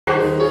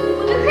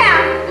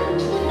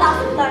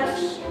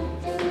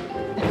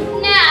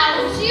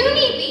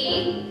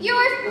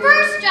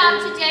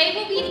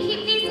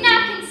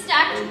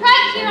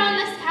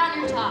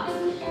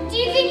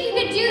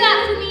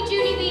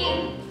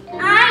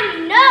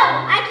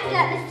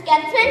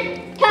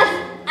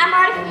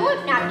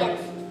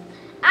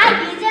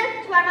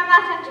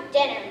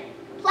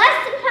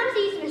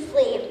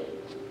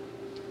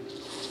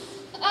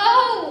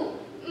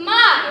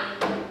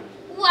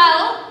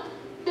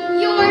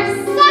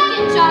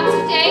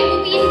job today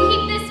will be to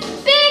keep this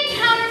big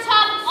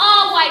countertop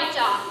all wiped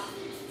off.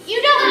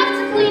 You don't have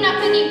to clean up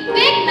any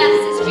big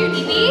messes,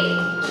 Junie B.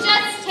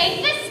 Just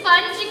take this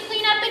sponge and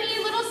clean up any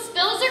little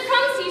spills or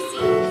crumbs you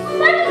see.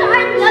 Sponges are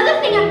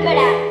another thing I'm good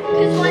at.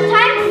 Because one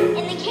time,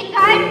 in the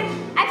kindergarten,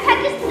 I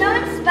practiced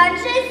throwing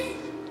sponges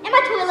in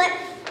my toilet.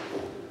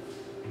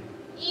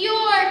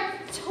 Your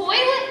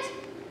toilet?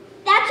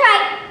 That's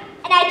right.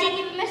 And I didn't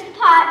even miss the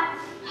pot.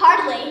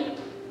 Hardly.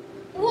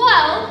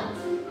 Well,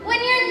 when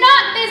you're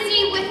not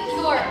busy with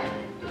your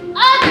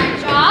other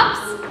jobs,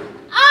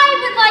 I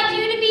would like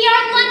you to be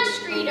our lunch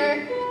greeter.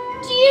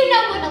 Do you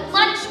know what a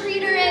lunch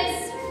greeter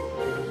is?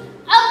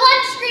 A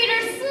lunch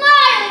greeter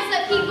smiles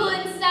at people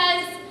and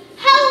says,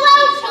 "Hello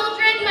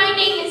children, my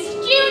name is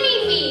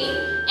Junie B,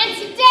 and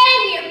today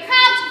we are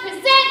proud to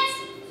present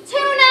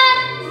tuna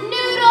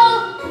noodle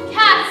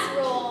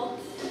casserole."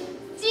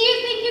 Do you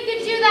think you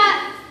could do that?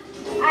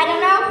 I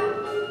don't know.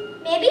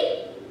 Maybe?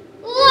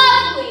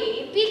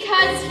 Lovely,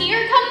 because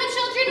here come the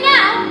children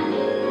now.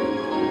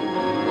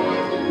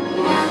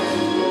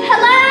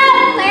 Hello,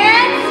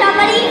 parents,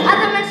 somebody,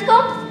 elementary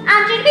school.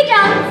 I'm Junie B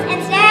Jones, and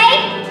today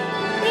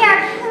we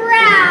are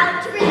proud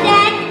to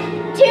present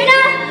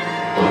tuna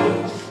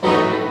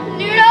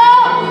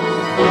noodle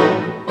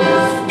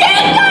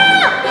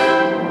steak-up!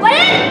 What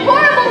a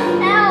horrible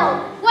smell!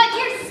 What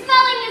you're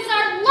smelling is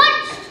our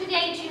lunch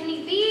today,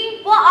 Junie B.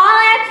 Well, all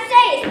I have to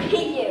say is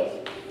PU.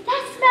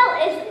 That smell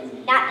is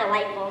not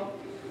delightful.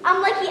 I'm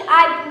lucky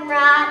I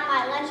brought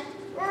my lunch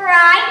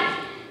right,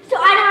 so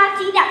I don't have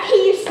to eat that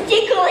PU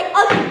stinker like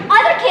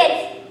other kids,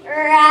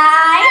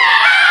 right?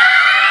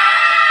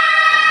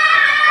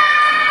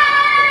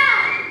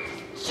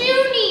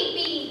 Junie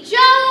B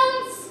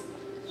Jones.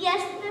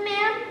 Yes,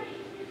 ma'am.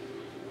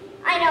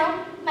 I know,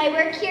 my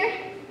work here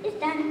is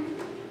done.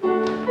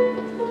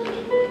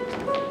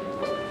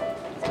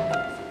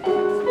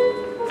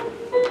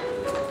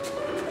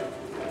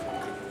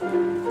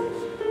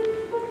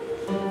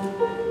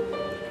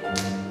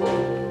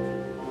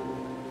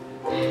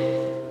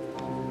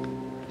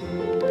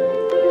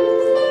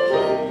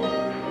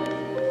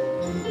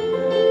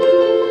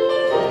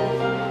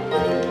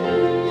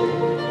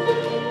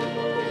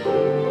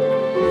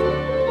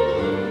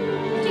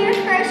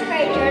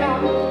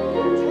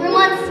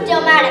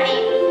 Still mad at me.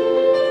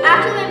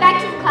 After we went back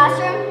to the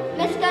classroom,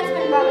 Miss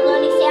Gutzman brought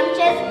bologna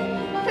sandwiches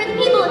for the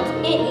people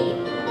in need.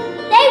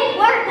 They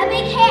weren't a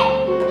big hit.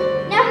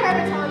 Now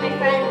Herbert's telling my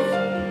friends.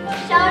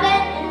 Sheldon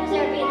and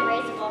Missouri being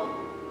erasable.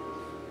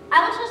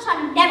 I wish this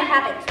time never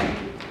happened.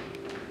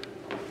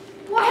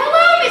 Well,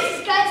 hello,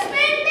 Mrs.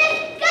 Gutzman. Miss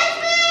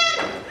Gutzman!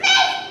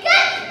 Miss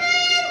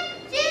Gutzman!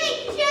 Junie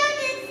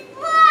Jones is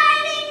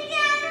sliding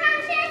down her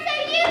chair so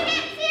you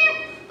can't see her,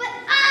 but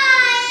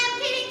I am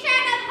keeping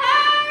track of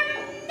her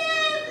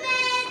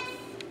movements.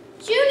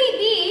 Junie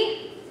B,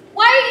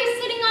 why are you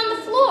sitting on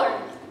the floor?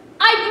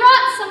 I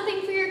brought something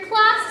for your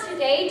class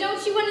today.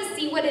 Don't you want to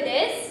see what it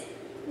is?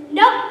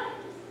 Nope.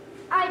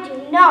 I do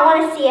not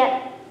want to see it.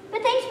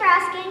 But thanks for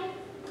asking.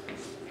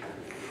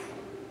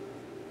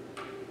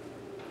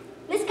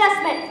 Miss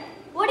Gutzman,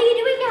 what are you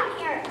doing down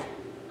here?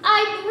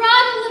 I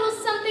brought a little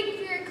something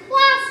for your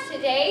class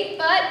today,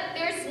 but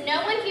there's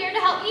no one here to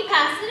help me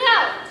pass it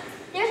out.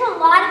 There's a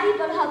lot of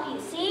people to help you,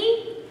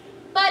 see?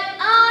 But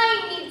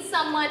I need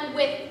someone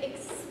with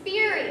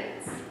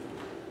experience.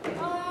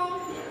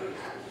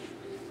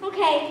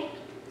 Okay.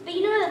 But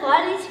you know that a lot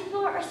of these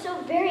people are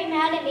so very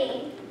mad at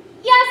me.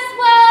 Yes,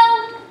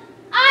 well,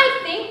 I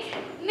think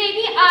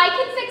maybe I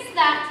can fix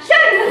that.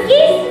 Sugar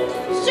cookies?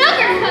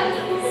 Sugar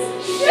cookies!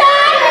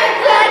 Sugar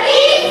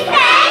cookies!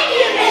 Thank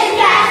you, Miss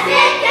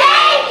Gutzman!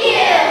 Thank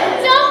you!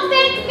 Don't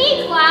thank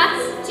me, class.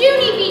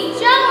 Junie B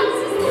Jones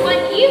is the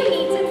one you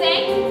need to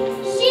thank.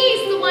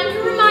 She's the one who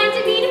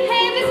reminded me to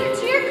pay a visit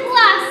to your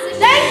class.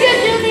 Thank you,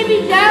 Junie B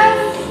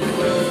Jones!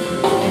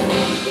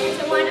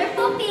 It's a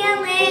wonderful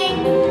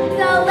feeling.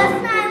 The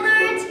lesson I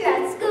learned here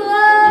at school.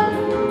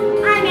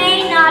 I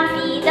may not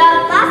be the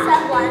boss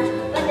of lunch,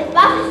 but the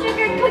boss of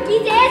sugar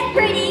cookies is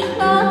pretty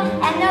cool.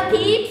 And the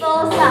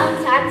people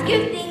sometimes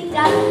give things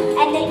up,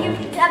 and then give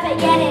things up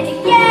again and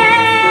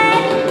again.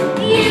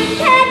 You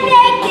can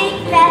make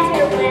things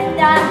better with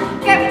the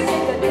perfect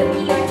sugar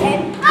cookie or tin.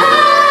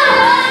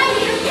 Oh,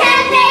 you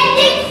can make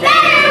things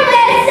better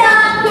with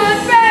some good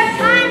first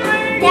timer.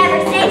 Never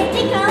say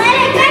stickle and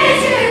a perfect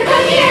sugar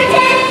cookie or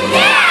tin.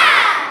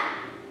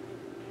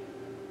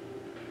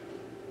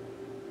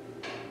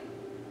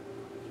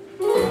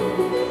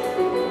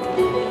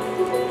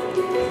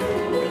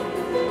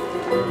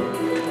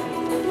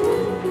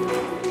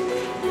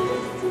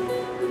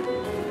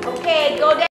 Okay, go down.